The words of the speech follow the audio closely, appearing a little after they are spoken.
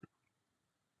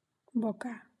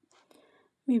Boca.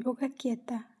 Mi boca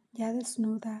quieta, ya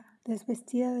desnuda,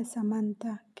 desvestida de esa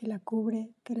manta que la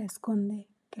cubre, que la esconde,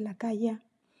 que la calla,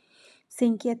 se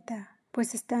inquieta,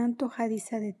 pues está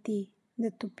antojadiza de ti,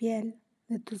 de tu piel,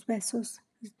 de tus besos,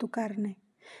 de tu carne,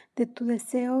 de tu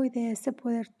deseo y de ese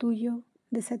poder tuyo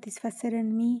de satisfacer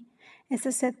en mí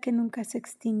esa sed que nunca se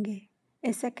extingue,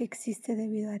 esa que existe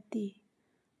debido a ti.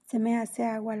 Se me hace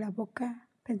agua la boca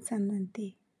pensando en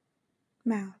ti.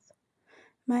 Mouth.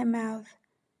 My mouth,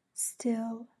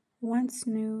 still, once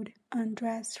nude,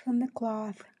 undressed from the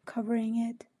cloth, covering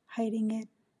it, hiding it,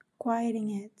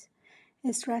 quieting it,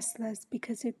 is restless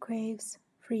because it craves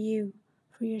for you,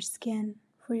 for your skin,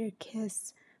 for your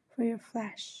kiss, for your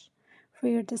flesh, for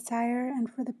your desire and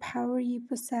for the power you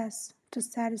possess to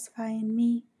satisfy in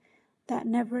me that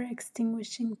never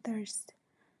extinguishing thirst,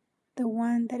 the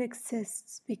one that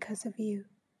exists because of you.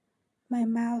 My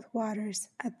mouth waters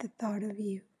at the thought of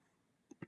you.